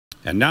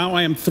And now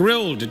I am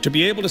thrilled to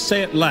be able to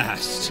say at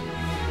last,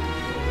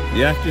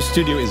 the Actors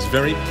Studio is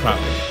very proud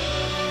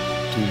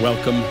to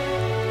welcome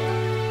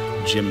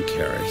Jim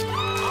Carrey.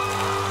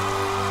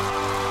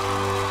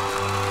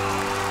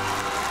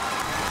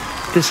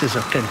 This is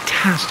a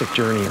fantastic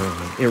journey you're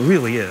on. It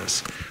really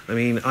is. I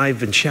mean, I've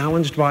been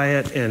challenged by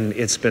it, and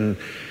it's been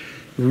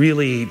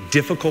really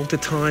difficult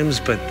at times,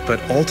 but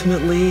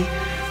ultimately,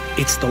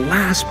 it's the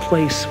last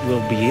place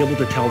we'll be able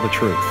to tell the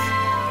truth.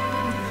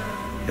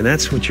 And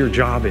that's what your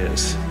job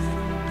is,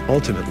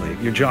 ultimately.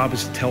 Your job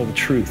is to tell the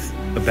truth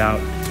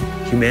about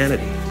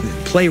humanity.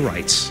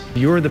 Playwrights,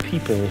 you're the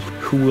people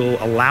who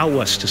will allow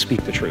us to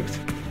speak the truth.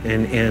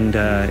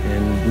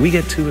 And we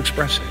get to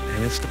express it,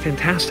 and it's a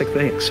fantastic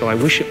thing. So I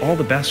wish you all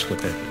the best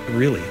with it,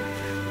 really.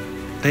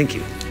 Thank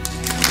you.